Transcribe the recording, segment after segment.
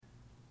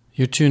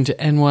You're tuned to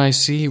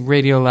NYC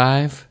Radio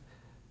Live.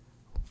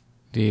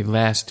 The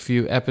last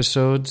few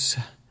episodes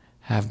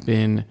have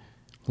been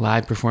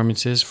live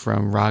performances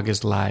from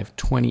Ragas Live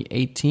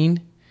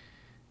 2018.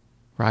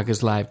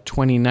 Ragas Live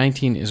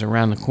 2019 is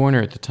around the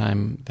corner at the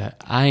time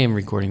that I am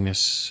recording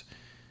this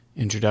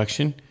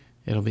introduction.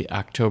 It'll be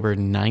October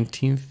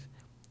 19th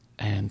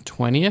and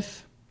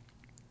 20th.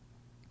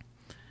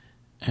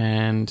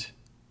 And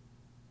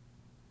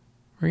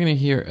we're going to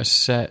hear a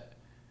set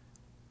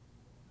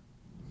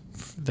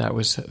that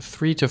was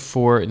 3 to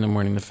 4 in the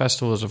morning. The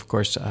festival is, of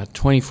course,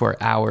 24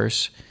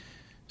 hours.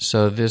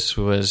 So this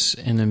was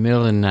in the middle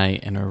of the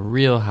night and a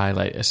real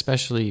highlight,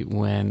 especially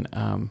when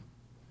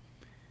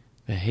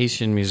the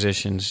Haitian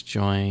musicians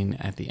join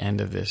at the end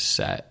of this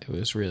set. It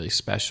was really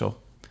special.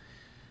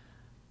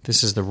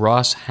 This is the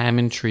Ross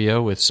Hammond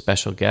Trio with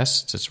special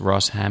guests. It's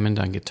Ross Hammond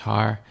on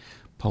guitar,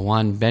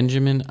 Pawan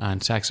Benjamin on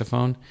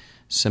saxophone,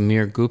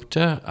 Samir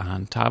Gupta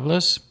on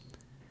tablas,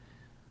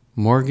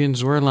 Morgan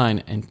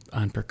Zwerlein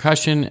on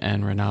percussion,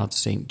 and Ronald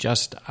St.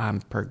 Just on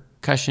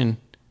percussion.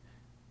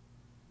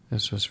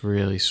 This was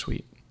really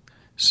sweet.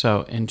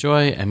 So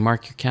enjoy and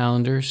mark your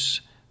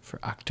calendars for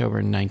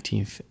October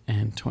 19th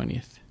and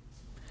 20th.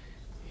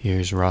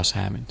 Here's Ross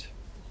Hammond.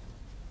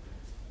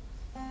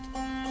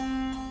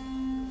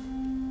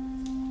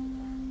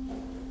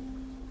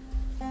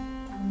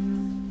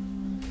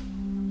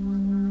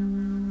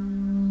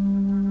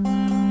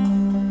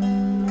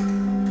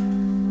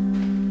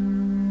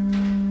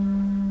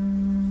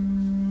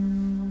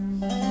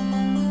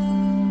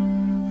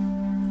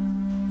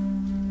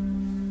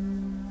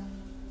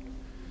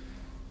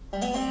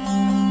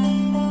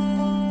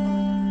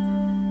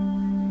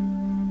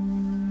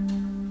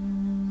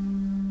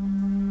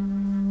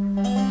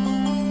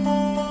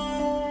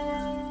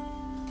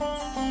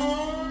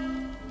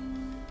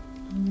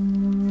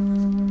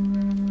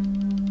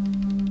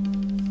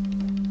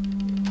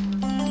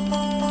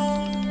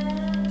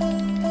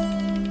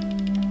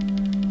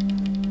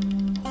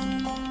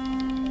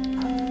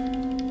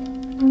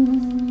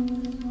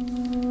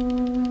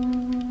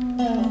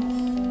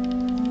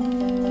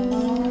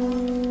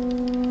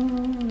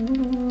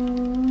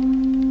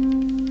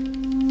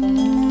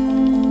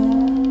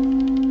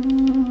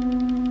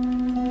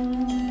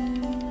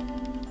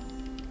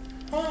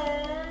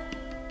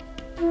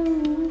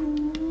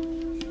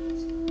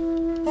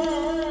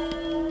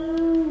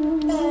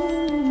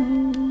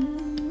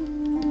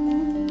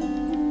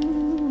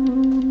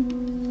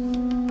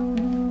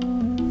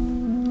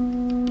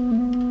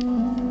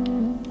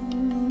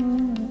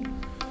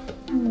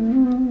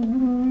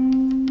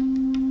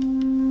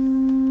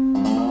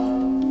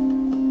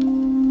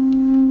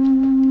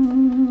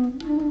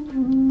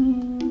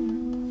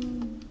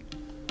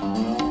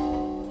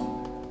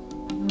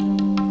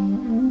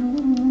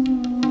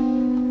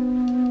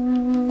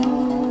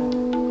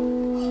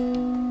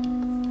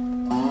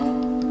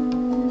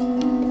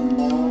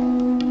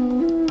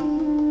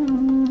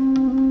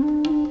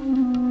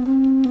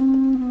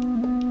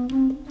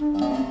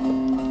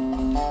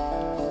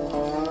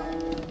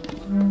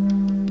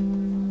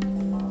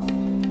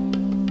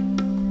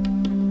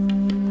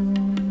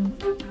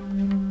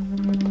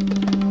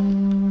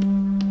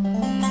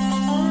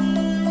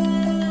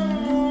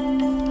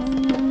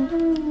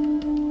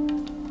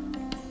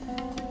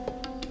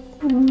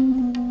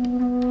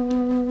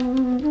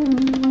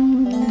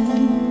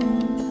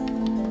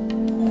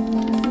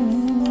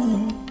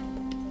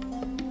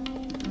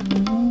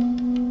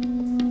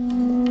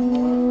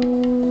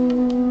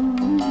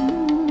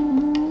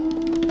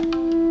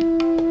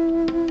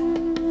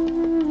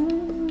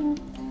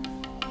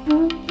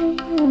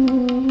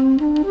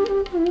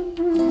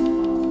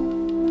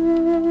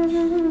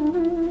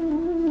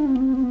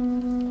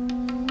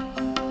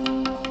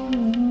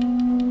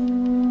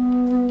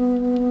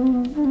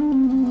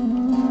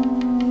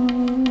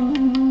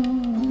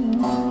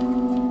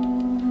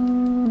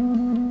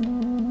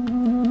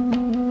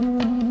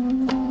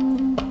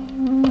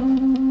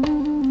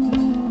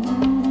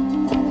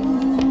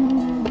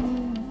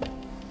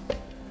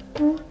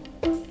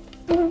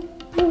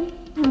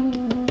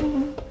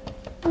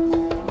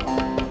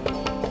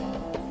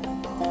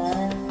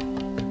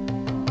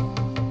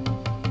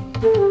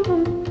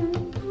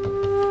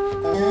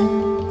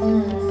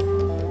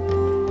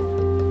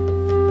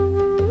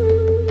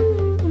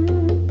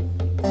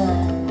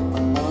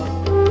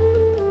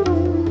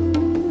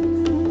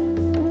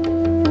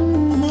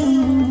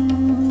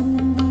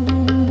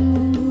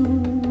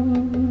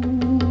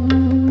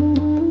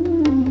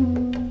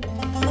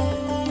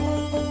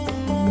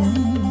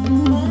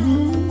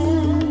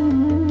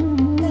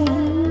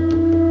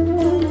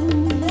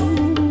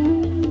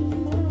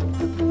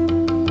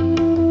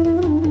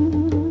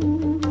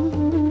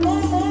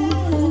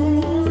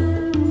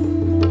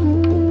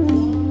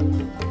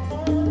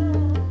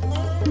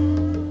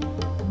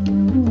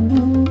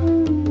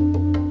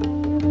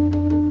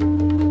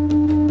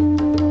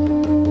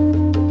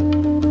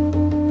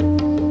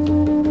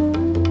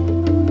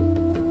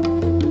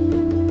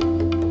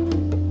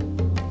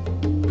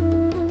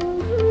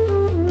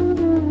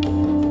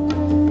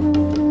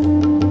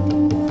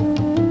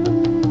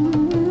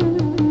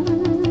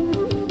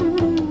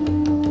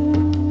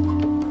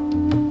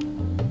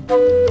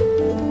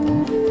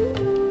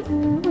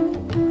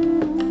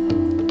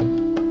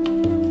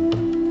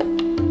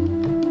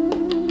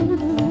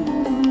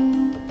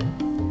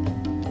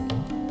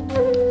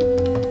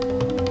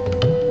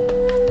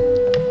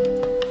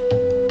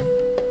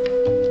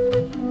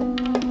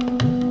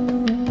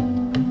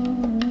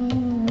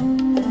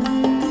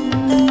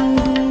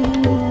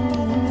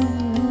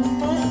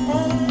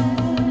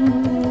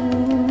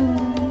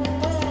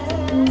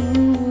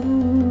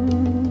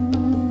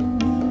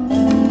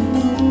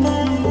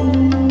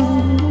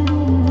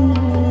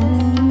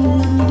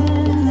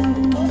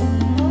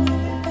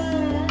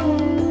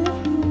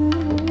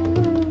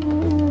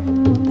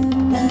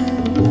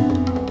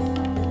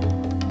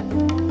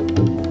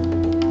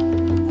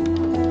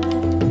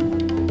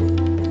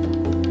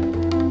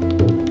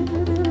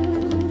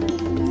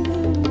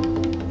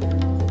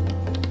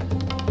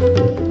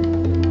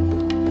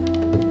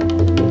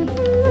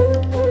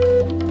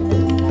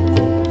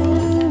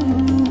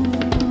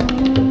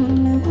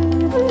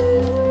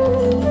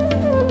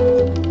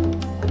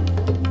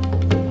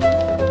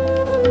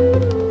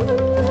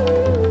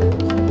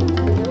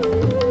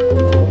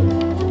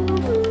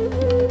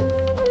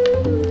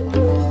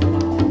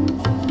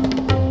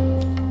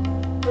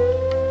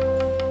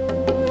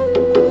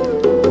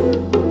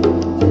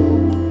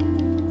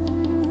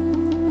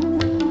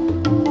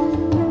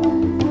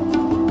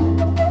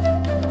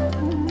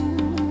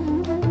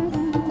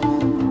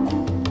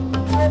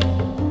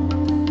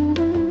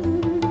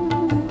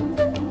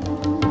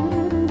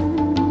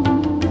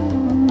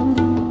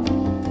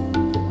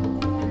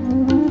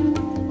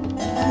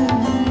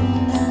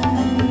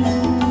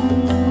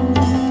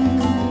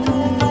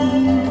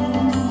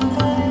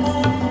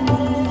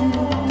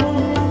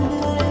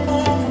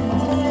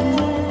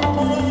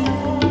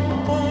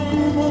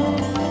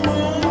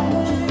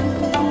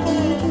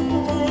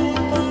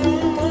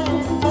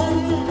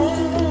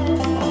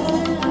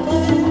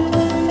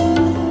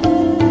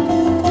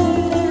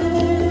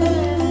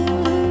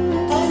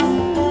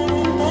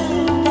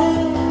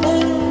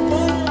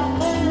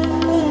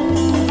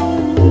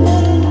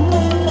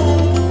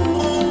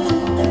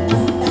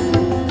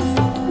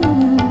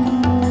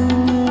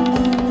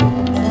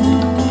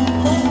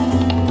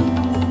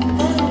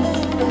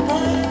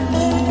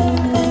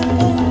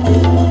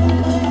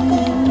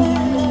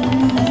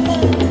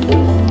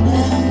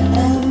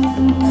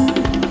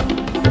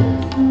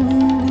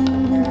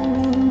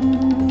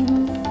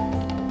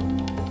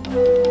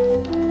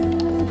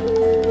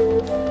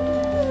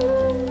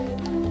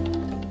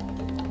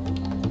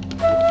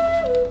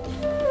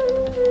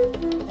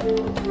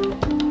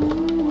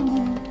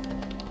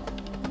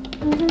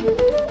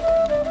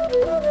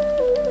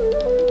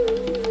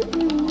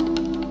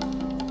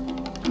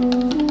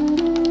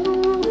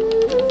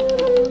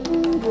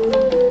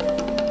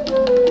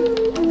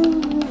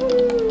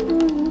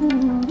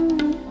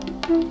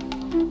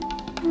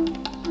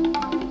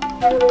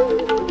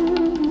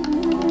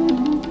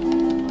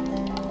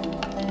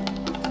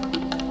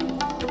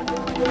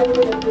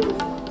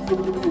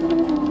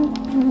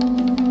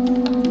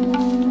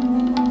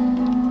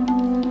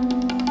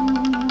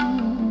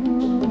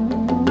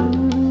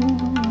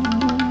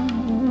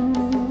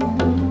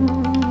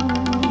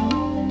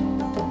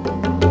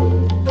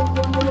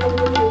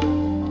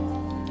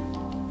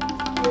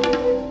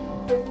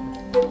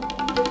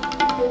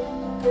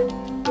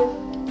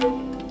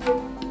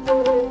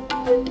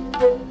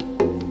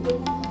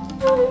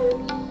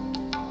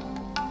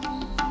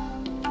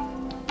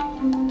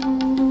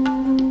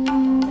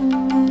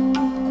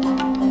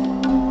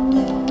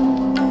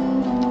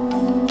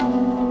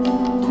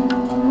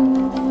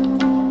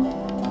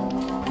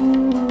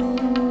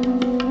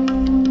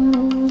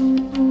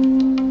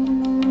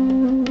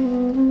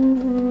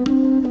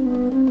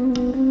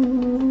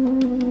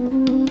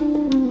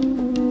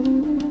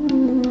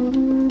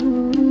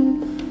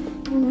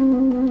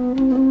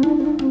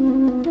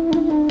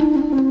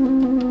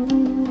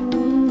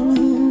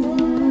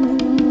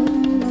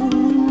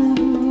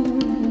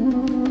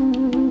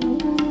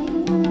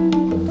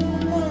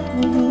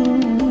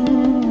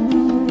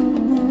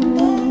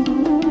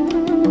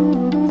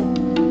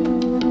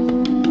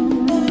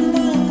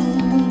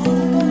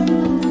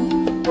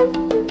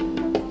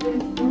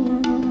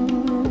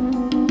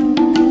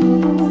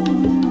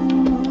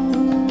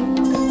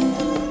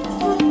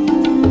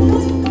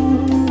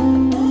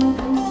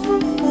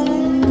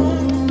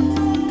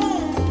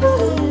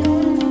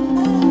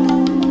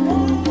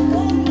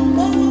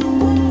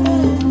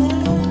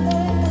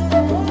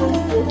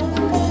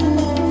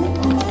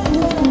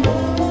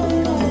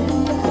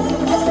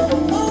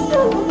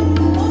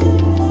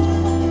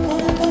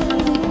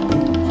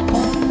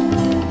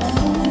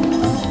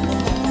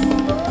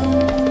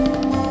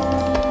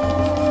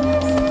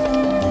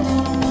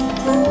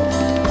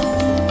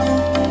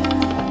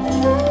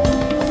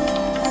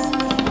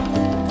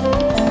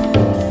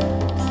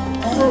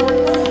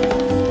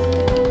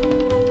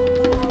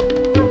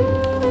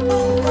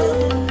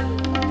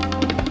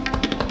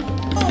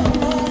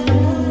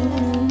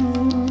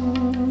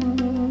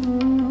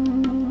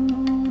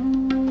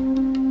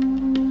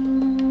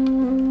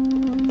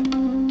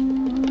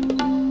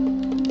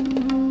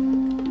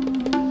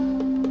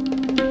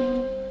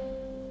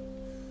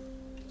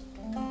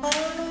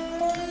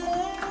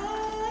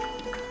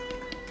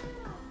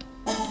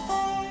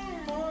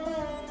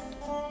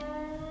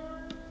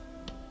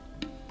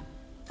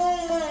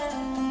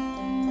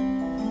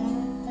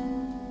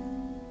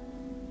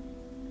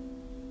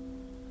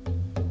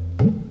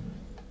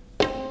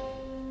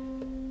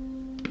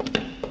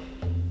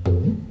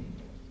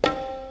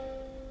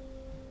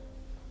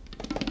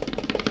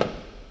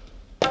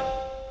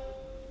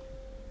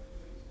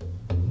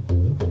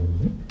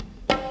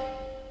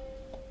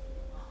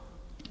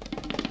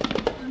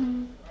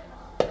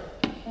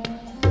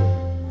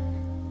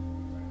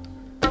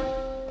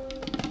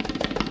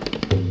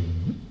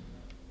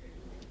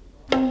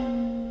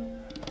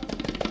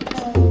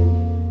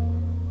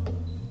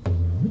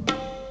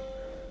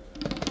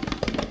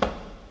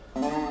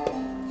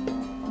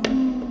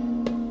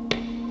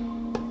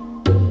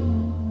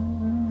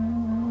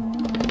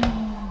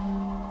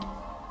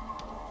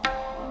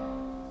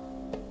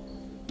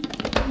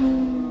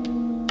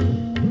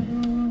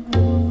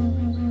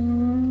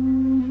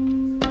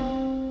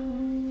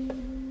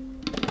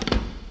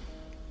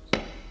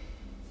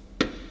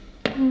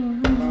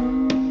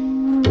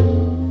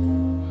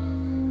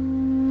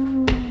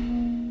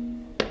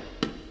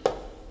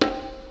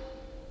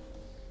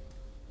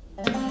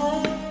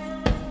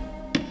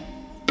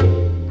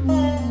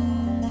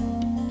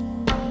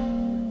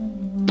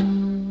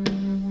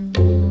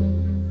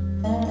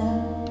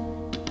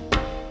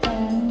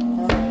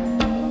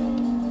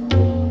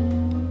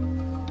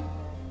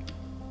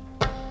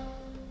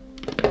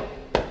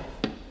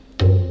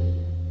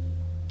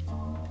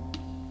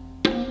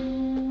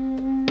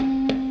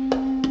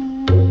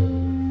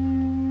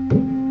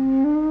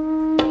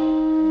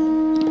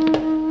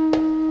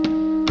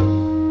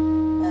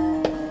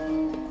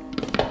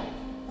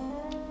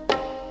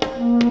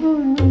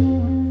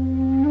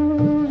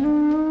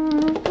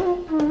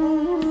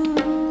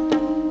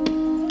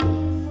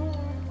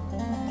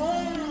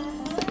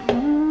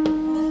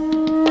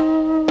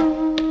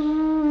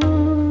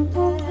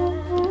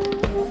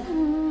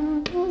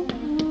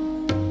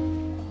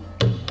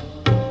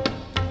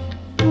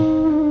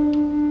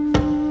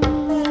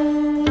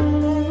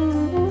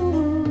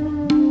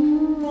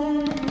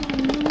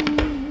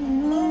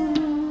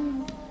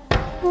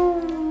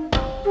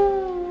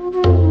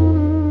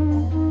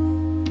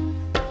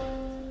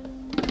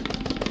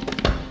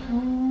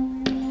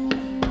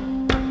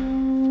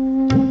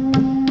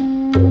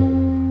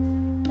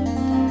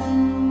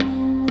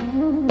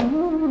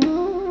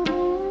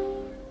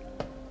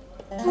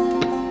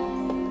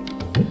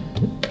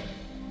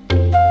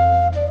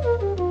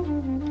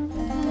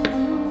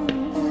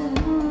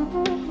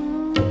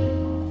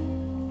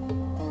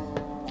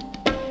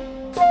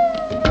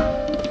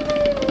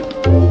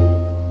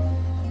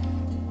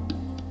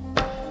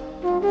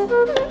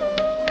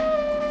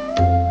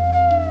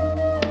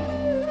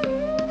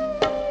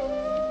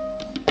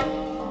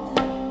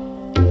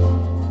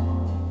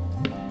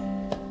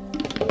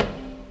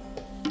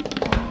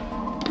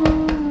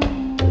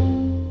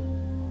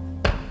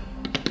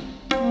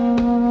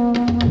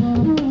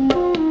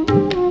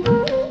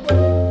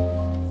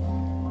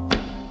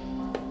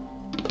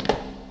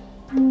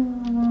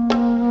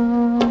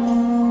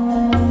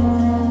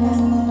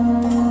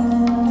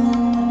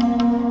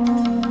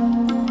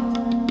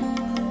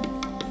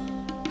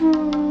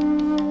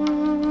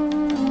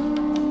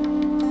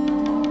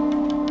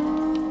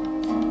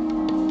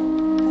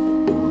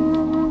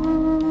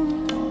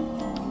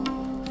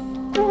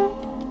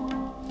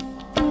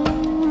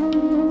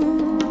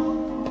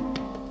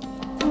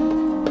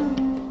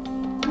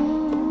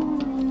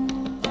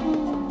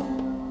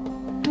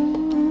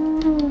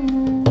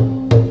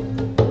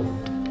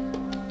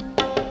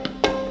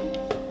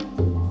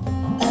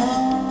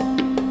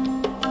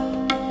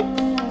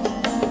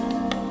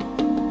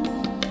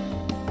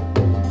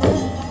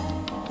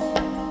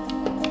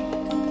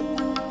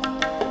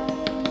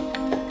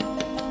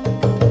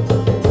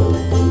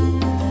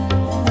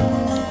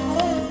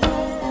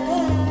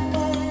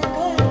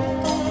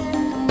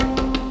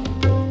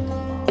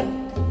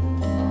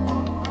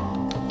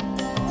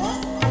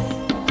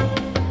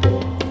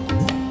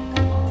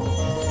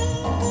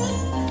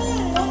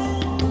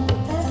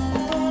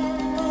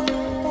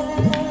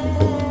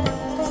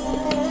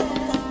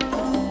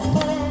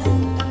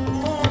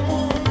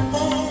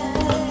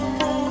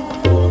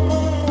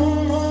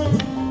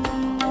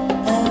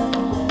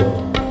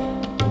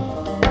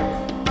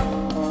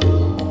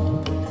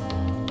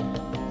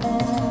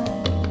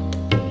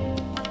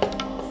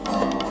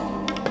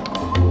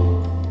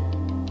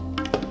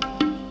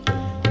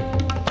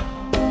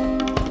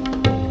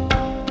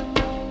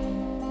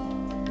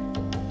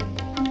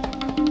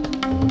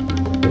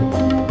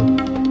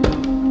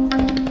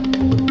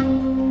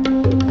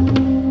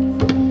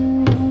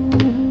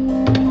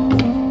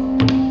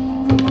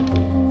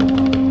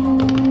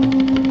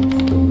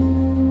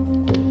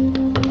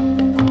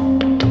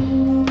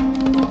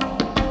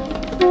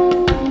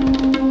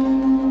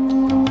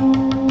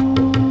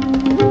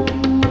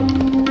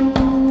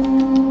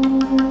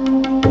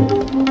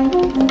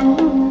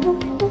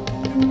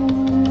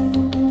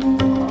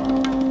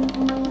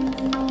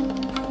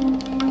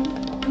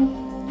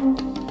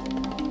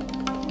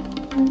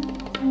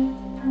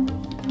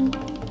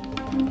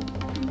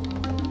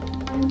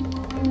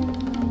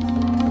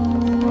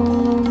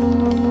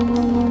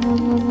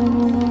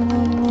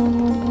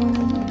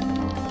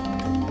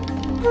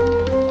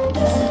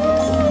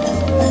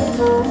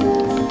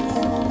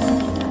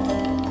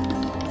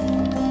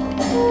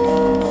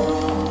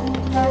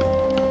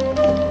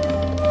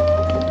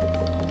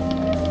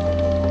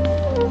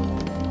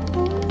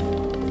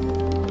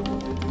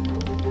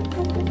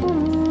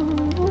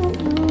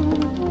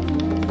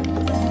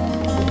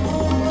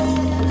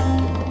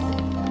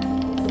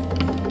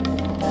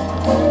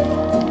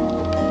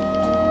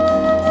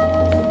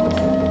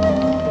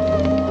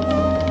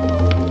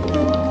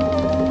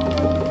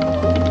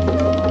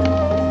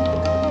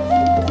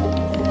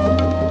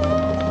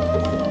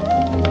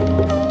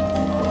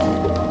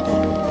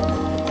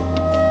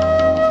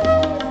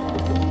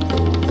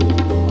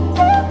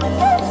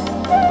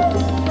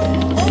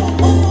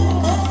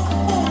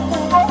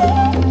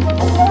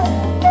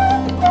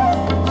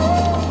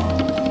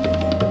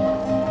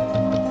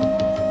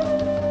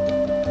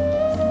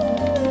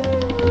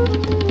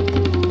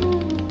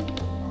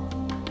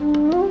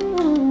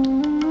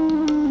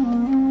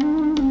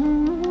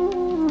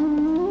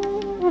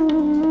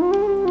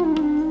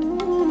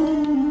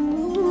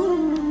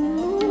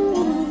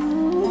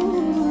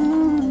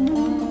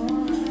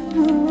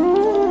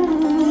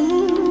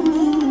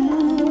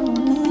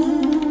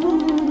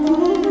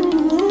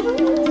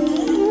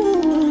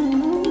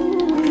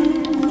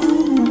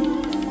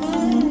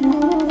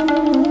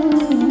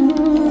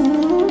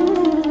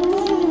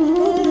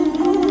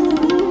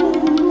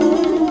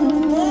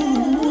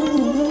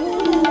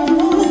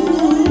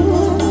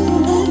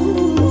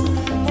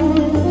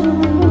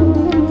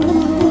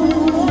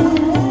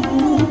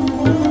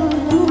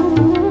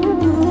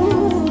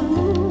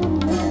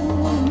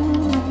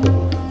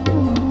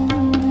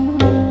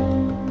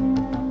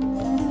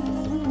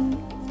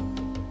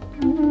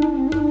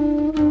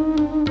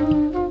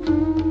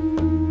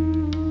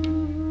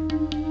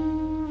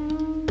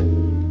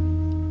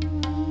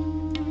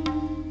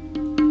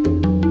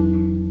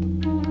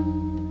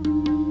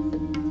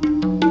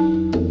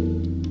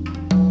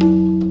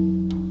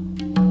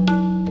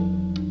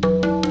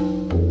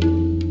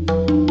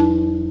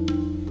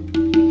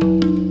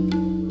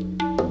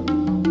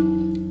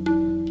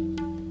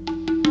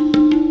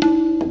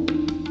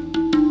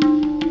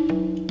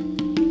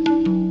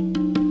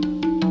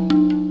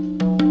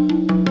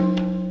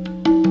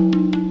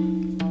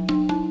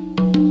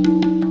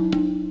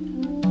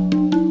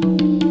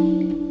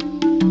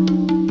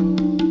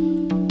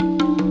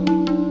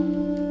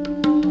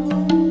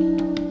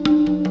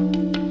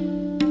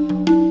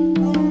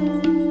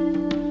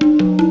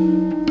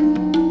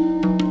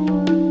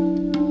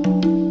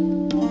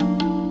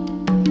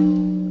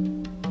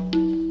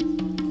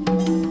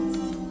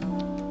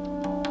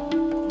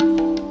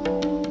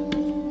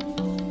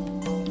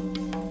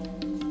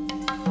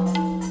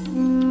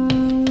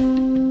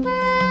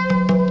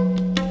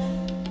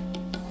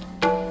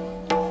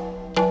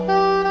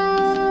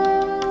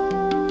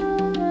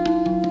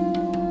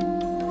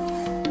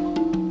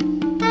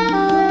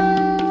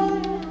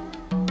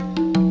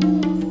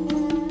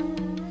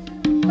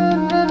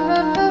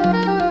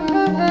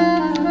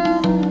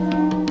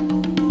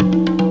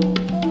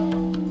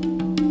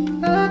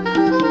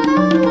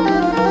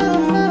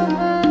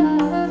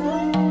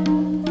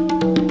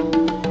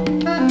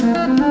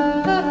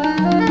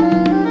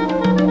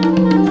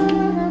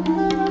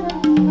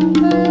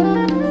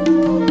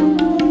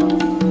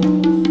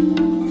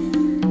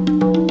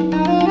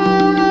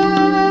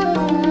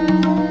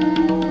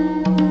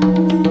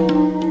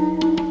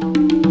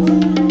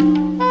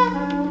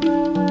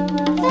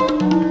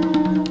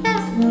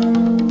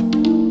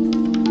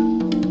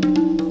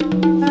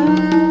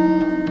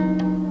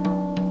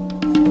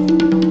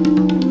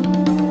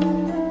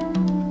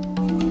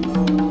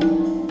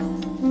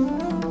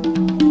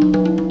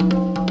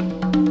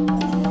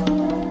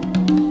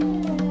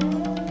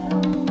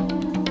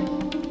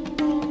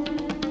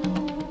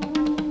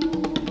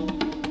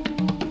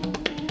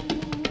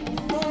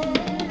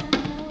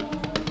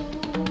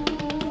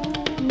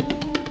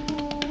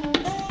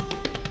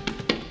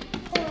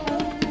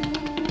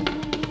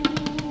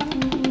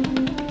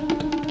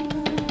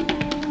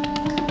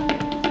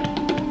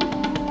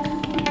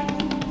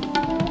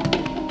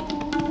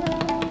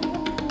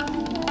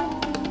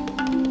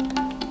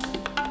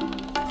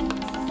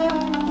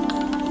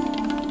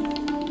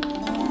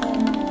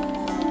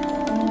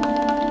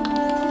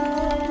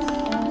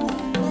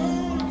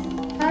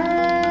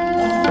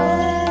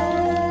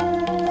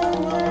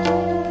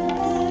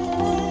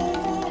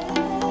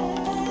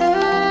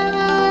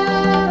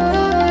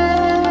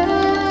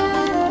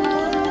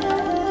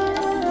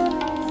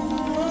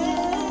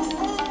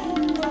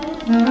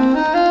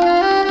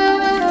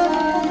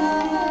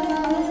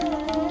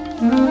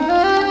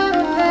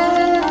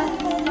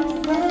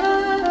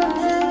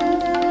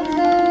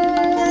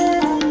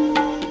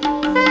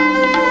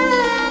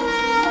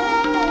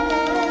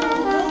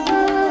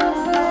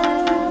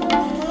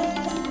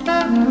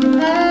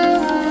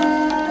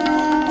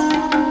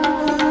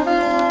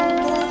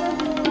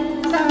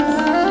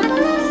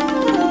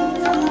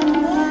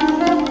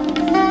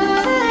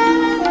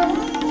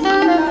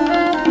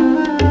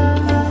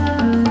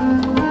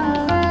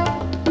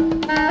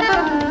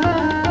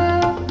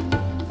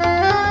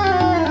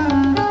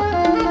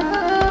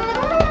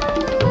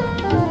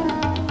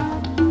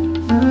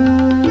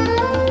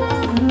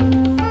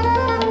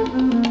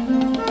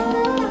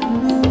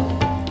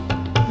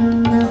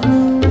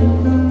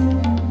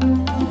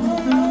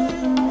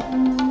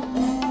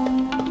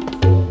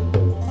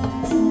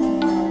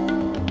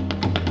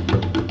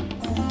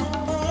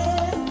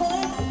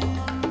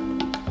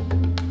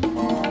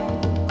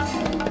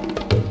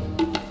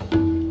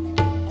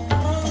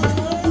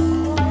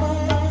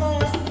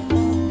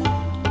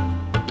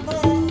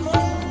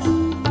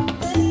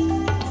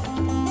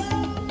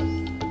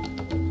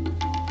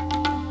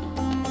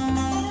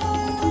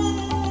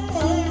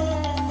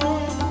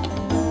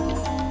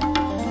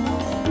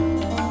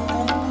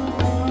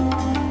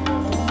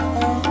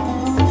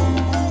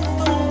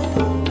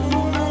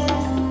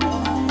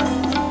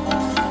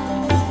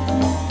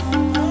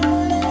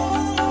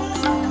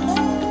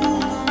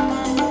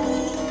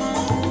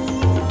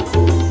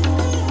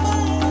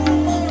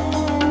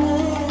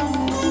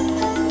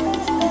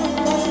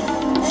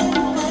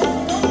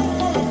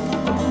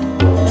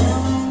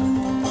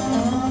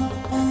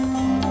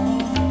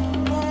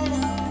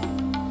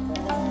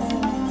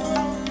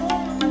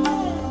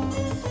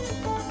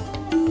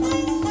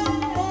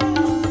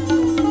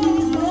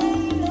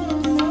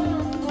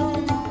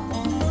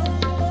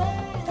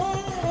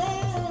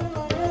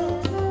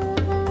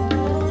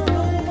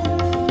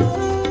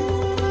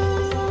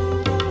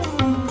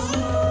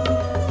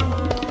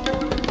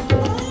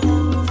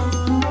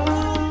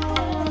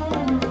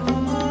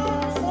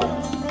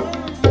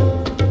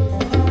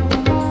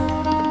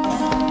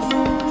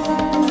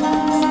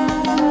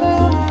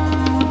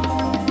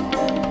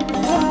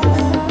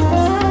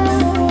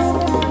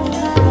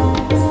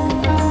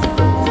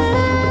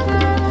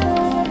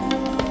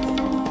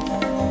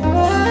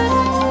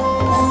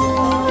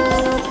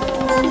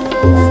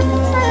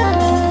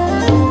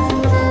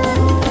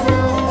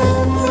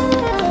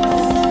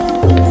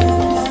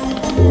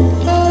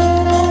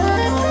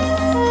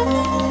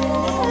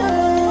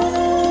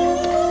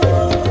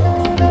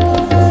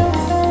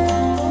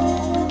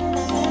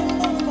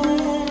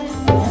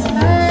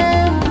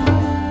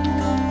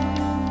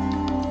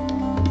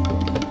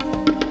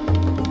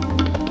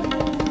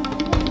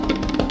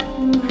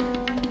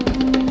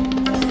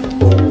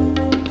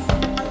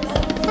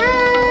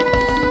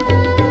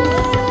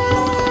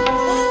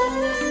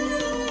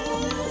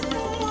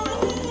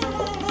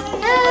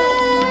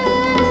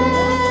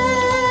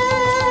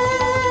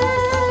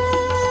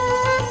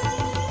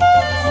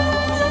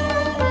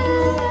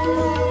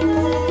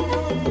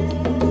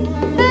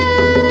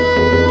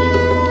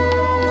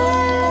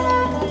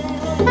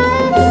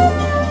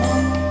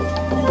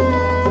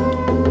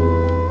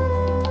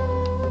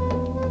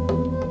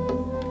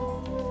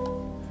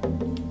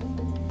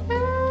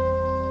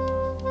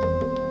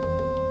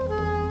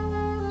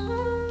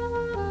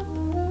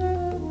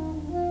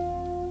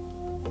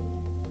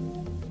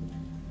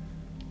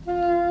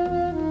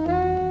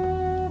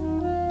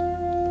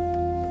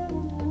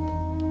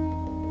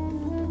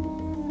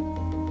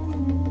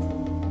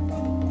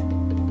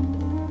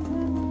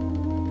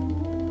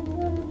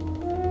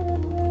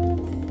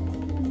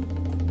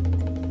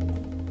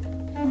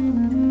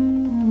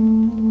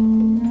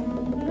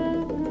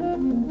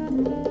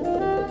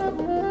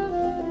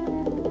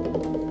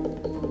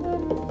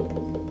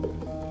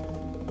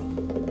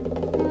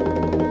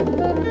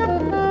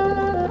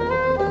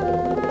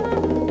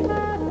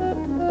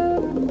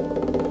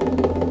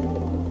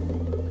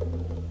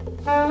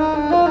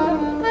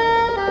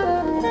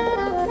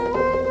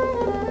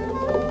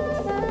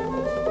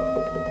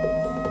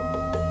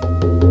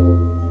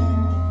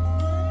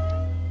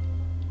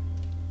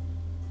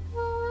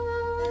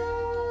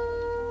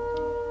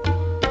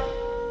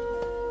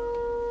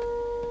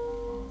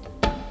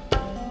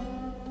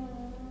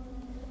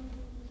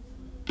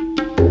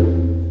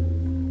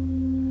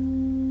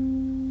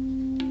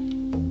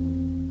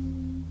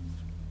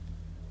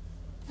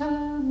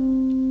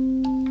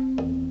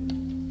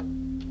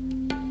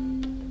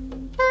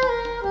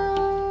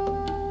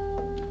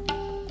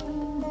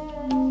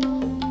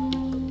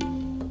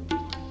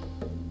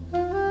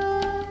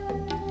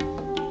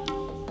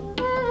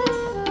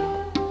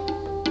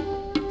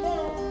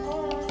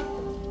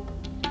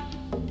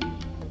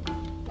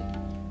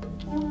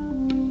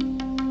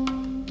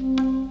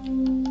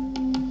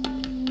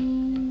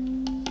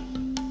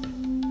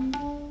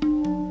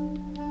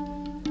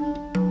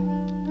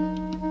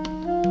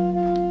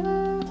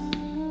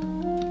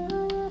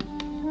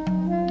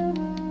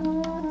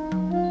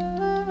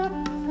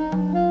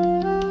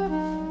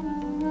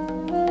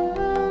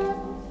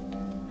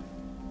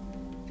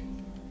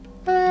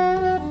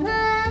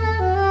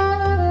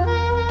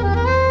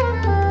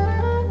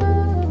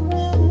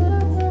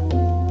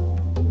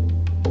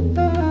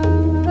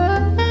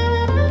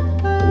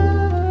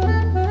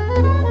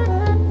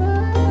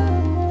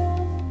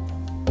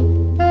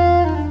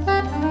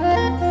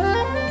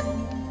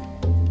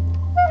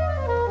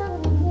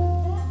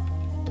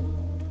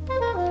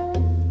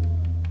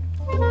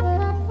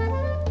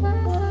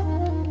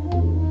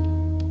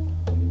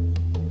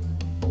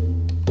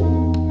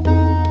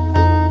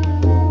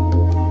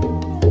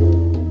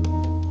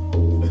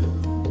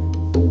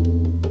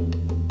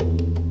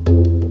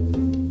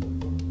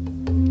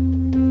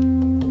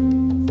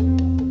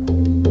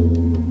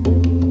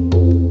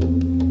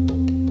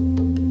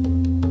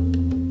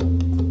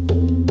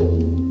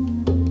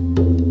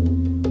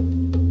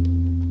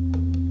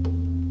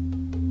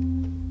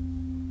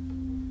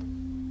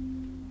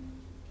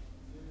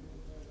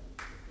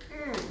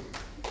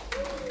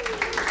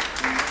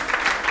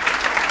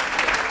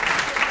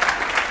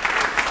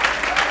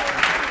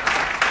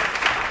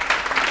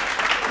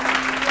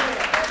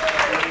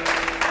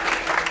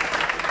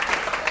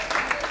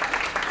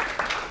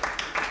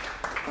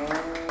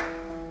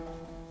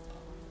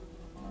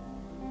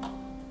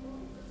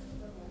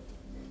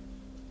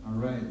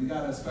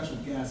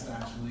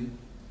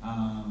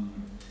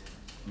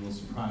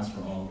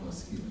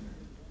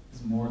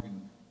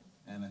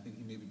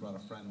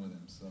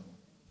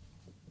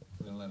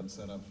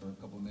 Set up for a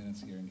couple of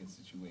minutes here and get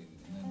situated,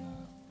 and then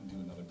we'll do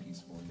another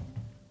piece for you.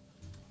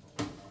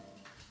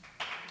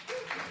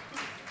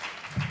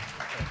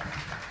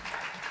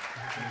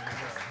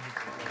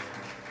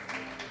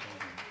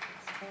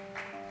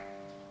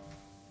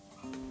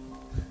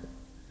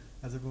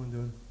 How's everyone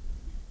doing?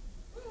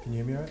 Can you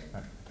hear me all right?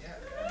 All right. Yeah.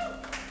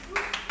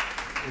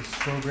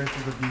 It's so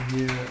grateful to be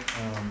here.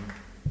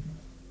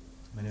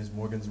 My name is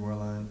Morgan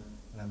Zwerline,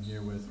 and I'm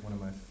here with one of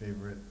my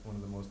favorite, one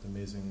of the most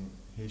amazing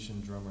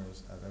Haitian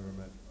drummers I've ever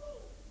met,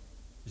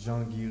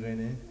 Jean-Guy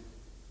René,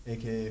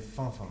 aka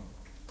Fanfan.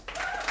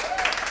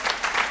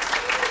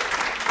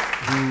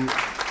 And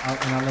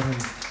I'll let him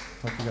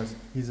talk to you guys.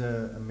 He's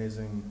an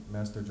amazing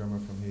master drummer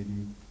from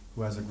Haiti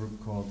who has a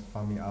group called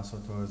Famille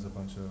Asoto. There's a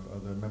bunch of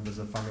other members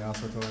of Famille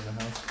Asoto in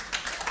the house.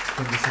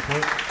 Can we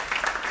support?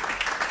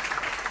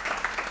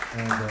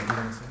 And you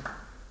gonna say?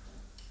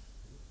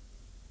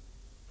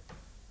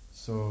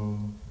 So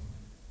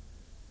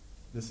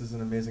this is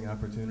an amazing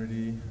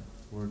opportunity.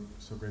 We're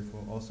so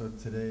grateful. Also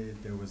today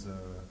there was a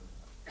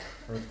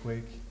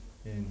earthquake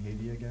in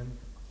Haiti again,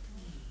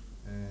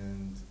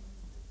 and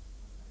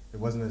it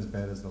wasn't as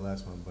bad as the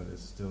last one, but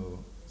it's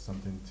still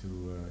something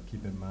to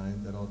keep in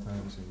mind at all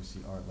times when you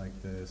see art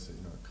like this. It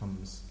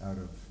comes out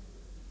of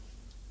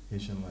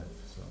Haitian life.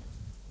 So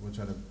we'll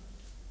try to.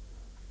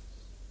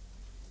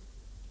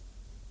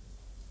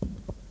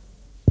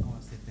 I want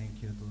to say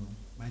thank you to.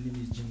 My name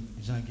is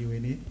Jean-Guy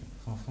René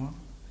Fanfan.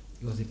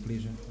 It was a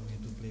pleasure for me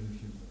to play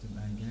with you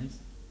tonight, guys,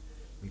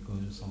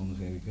 because you sound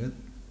very good.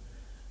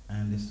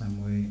 And this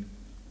time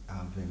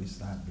I'm very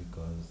sad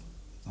because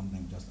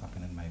something just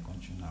happened in my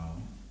country now,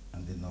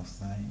 on the north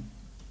side.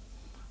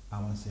 I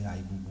want to say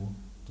Aibubo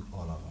to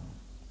all of them.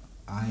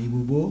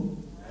 Aibubo.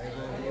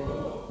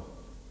 Aibubo.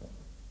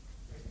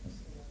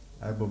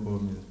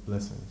 Aibubo means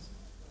blessings.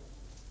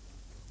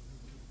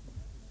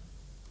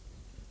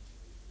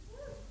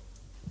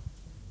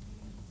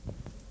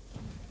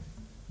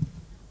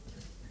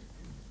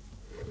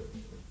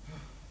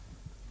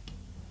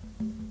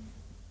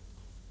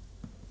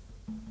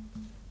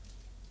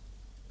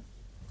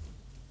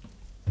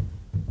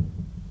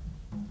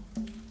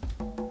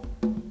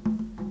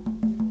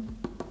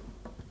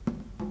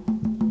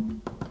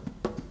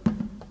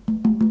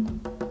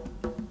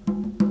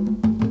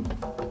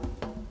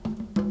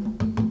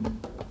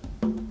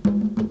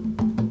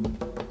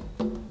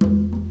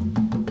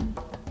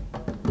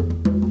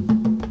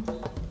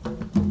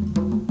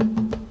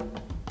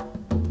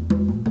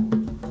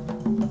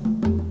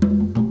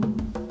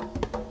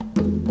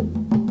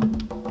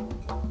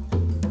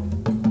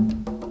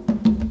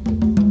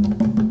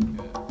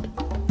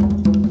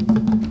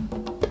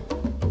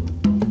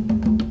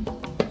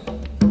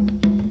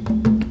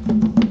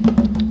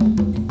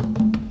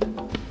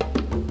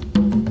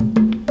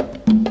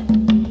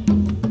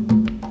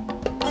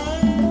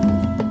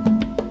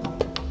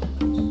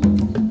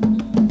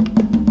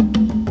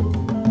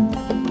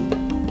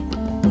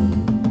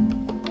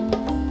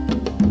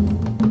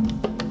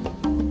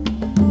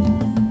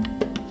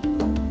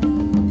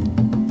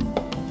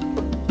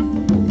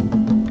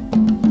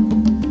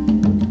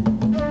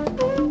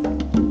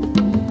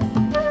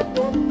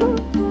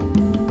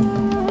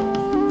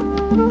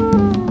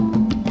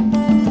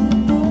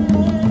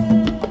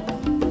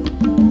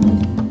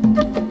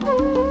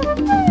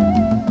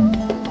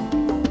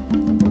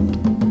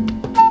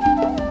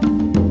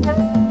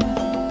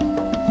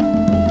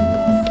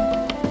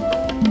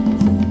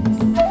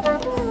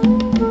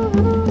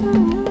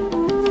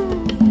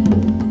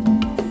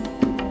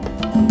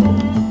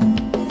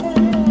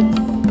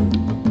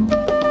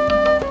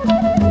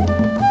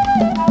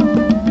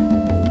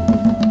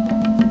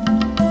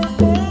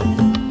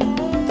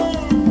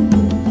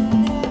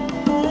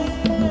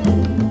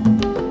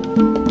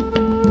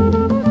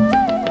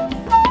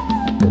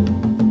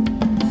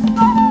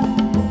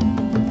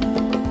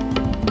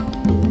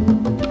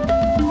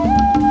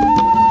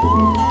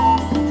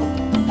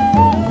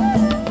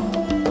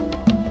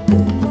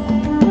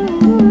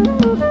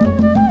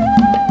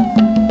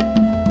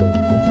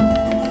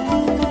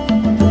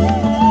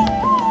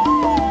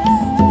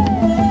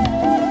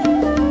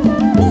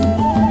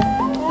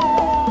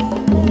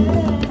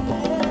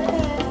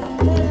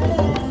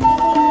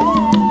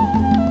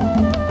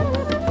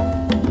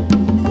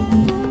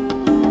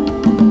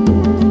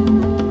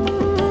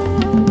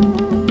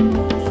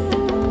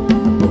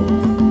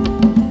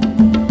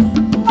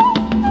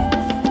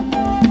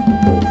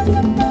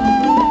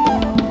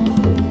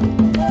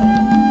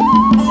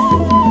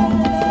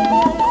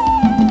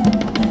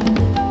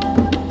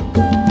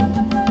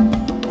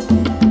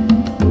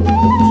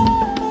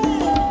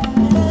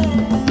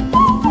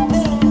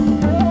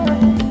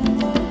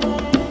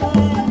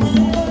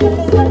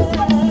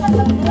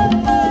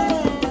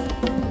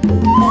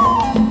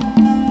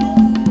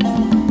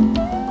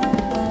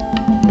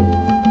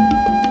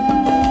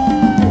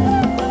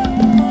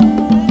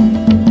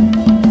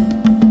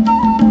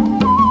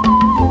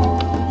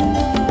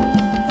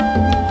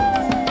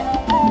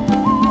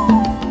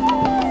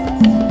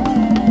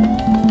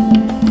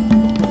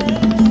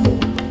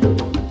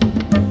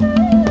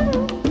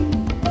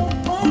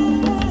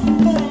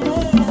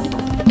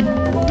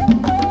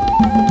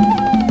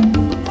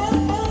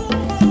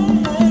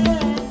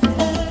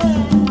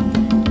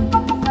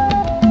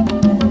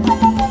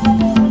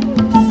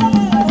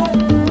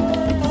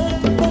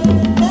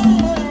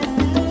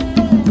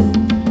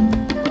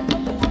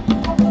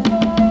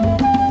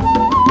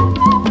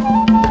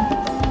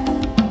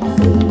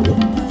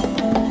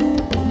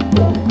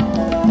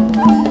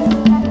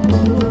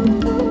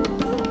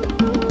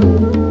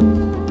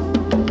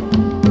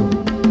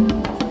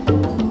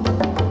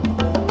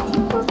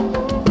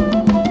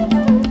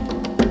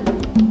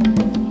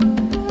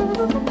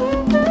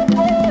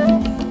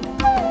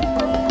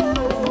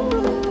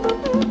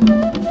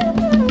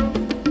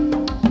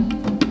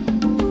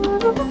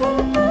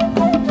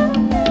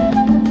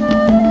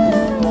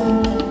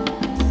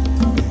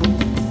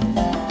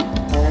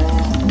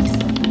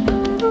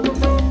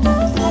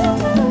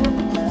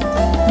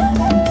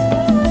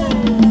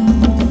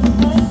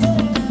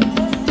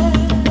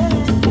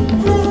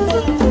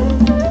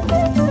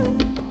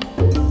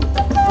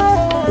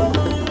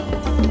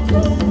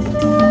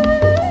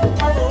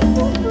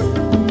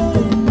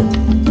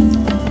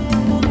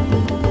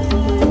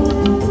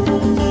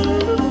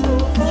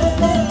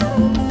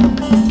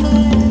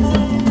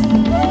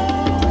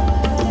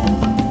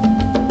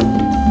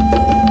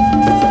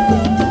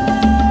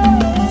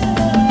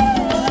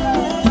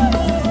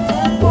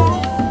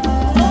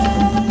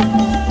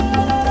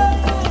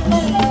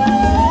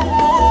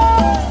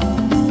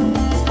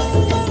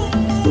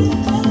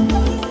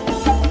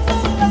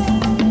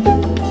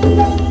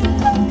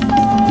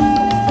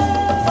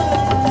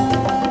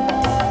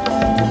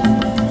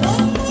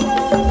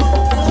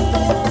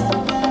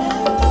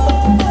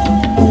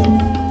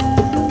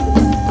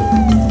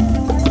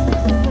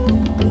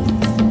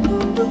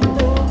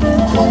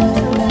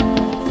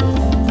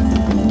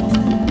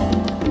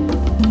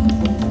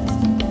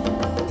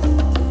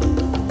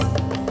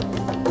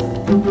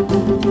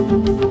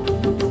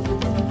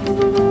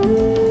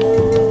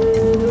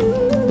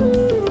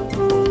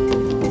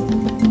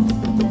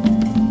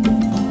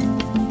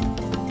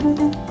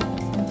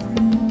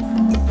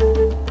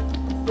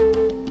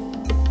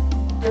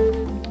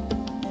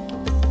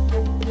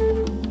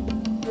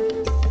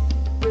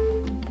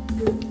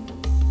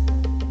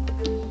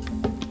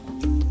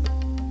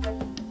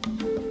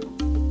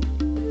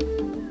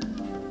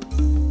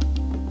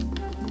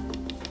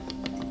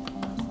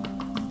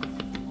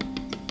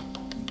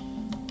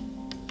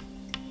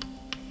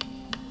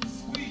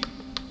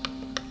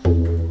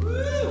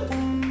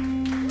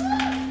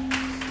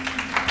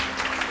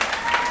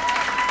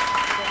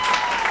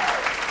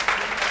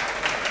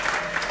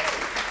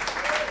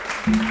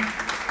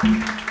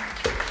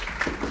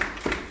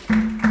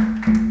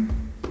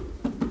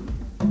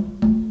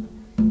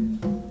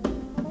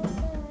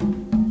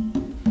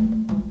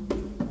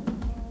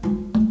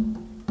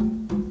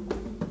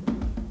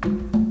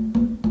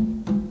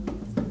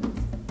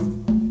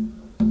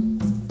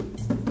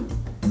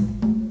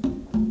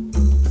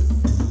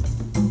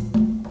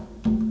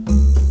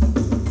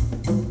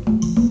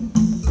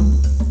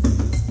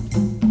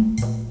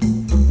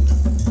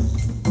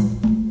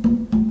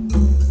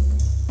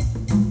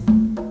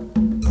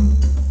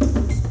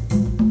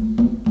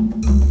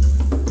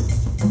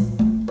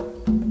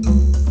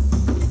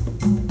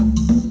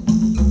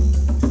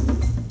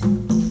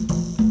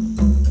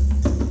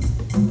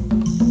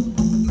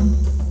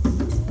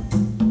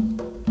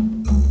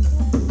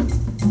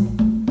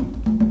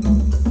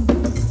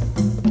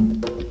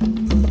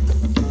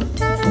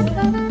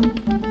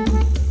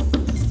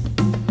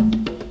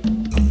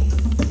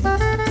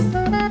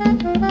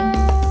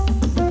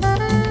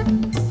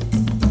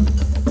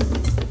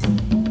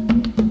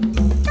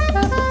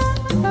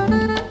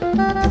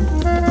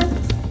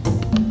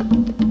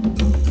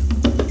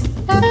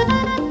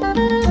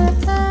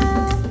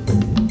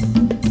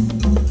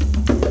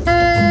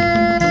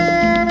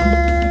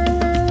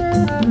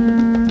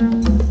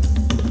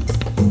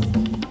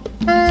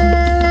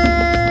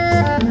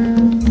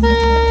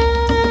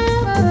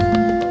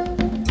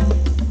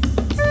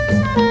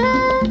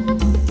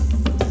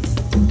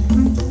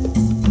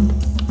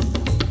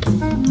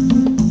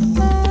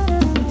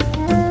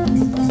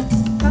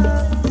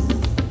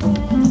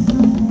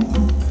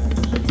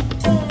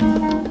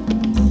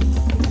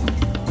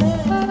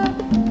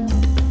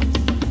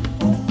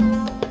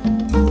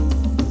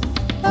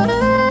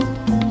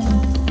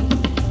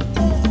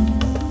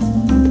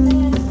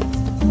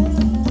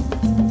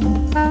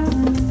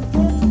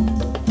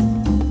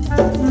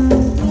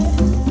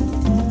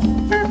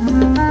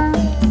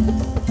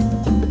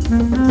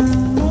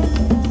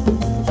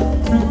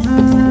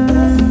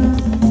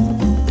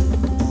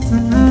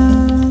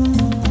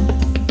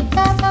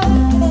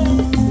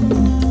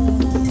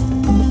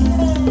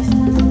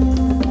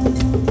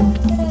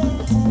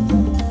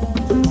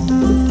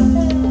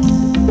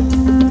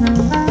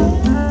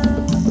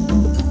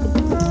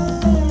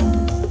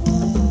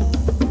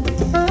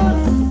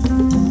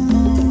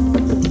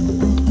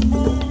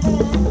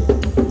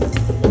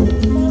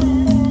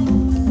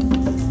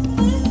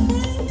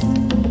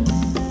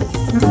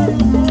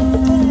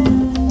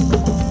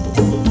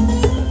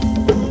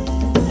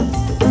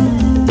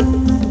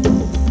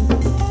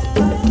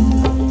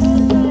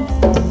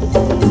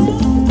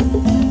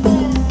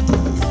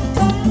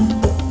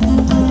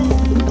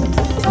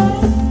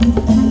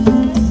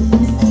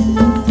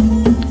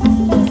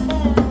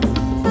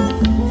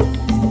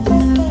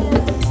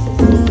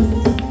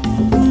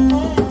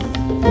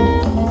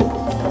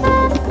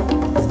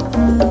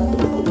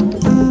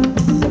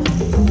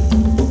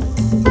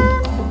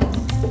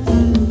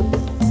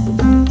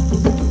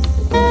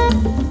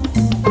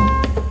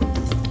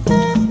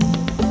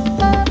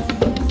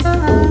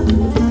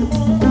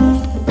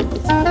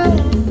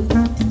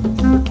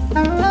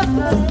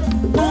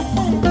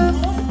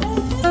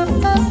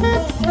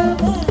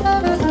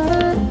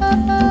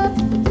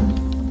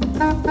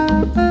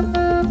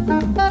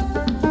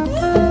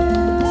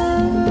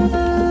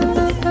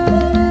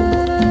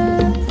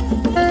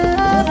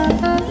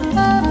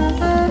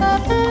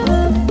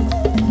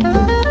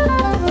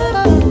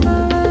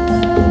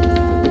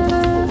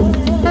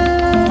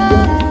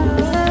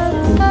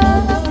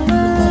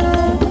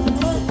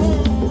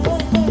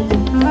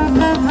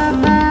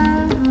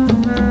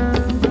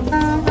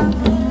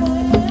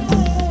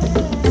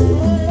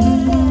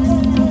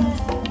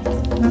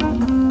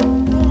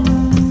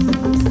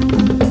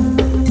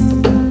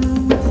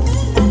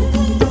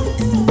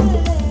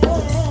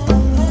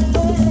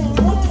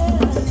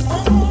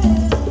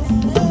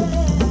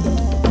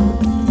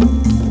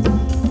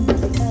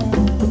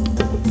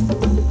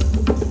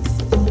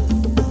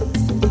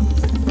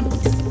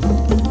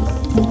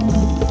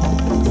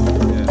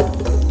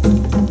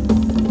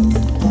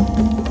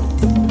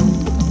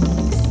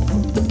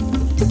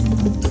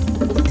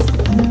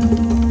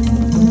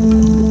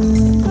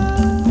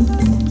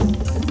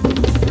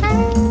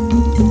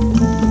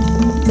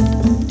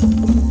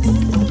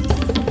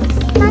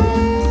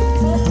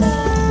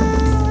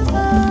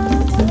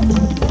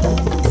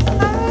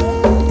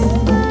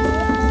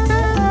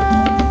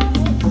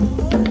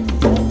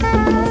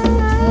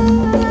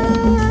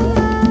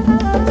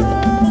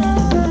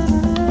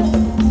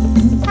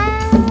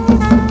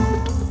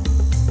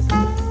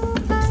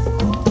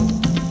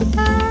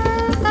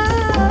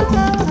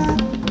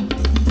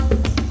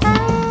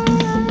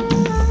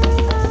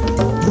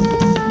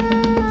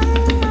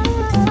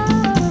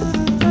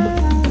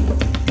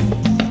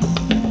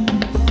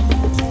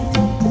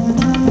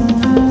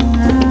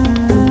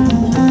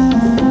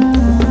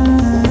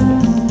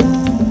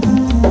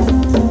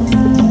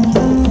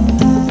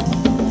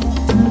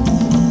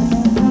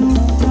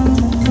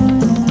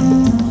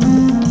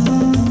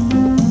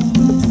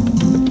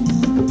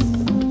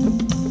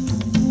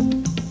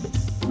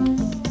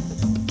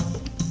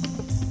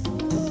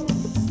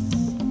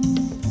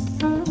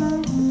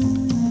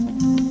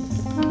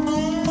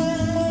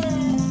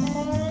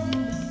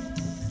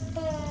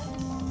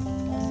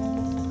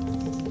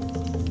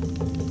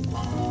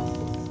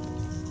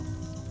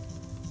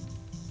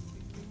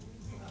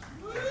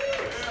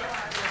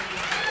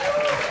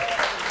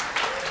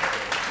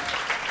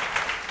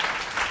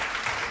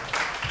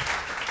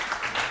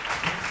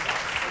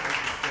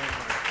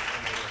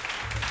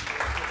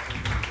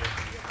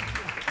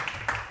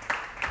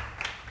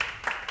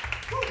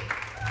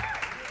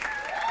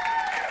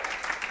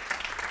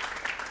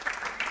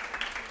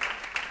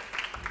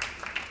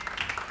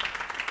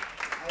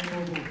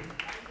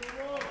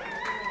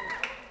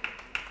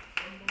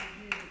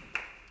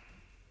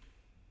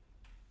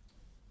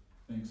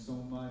 Thanks so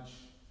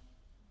much.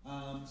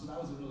 So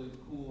that was a really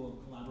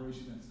cool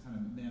collaboration that's kind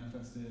of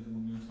manifested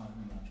when we were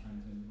talking about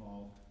trying to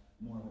involve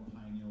more of what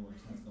Pioneer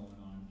Works has going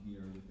on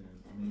here with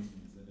their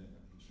amazing exhibit of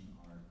Haitian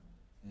art.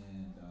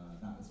 And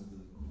that was a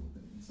really cool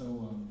thing.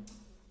 So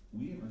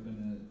we are going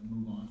to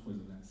move on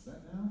towards the next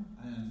set now.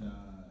 And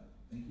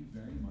thank you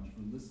very much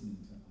for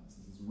listening to us.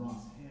 This is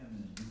Ross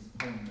Hammond. This is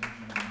Poem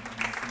Benjamin.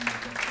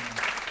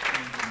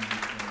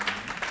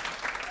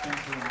 Thanks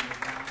for having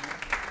us.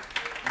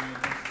 And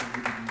thanks to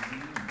Ruby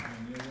Museum and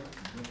Pioneer Works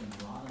and Brooklyn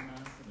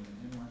Broadcasting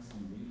and NYC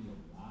Radio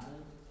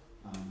Live.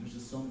 There's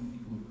just so many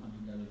people who've come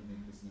together to make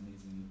this an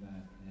amazing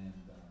event, and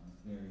I'm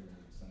very,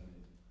 very excited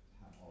to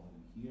have all of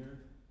you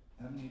here.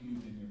 How many of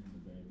you have been here from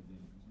the very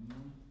beginning?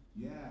 Anyone?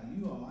 Yeah,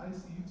 you all. I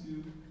see you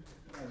two. You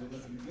guys are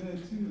looking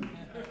good too.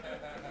 Ready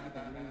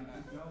to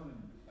keep going.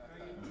 All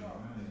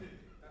right.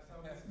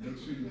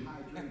 Make sure you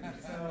hydrate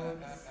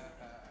yourselves,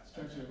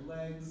 stretch your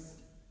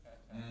legs,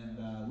 and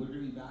we're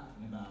going to be back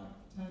in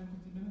about 10,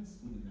 15 minutes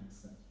with the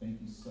next set.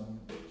 Thank you so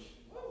much.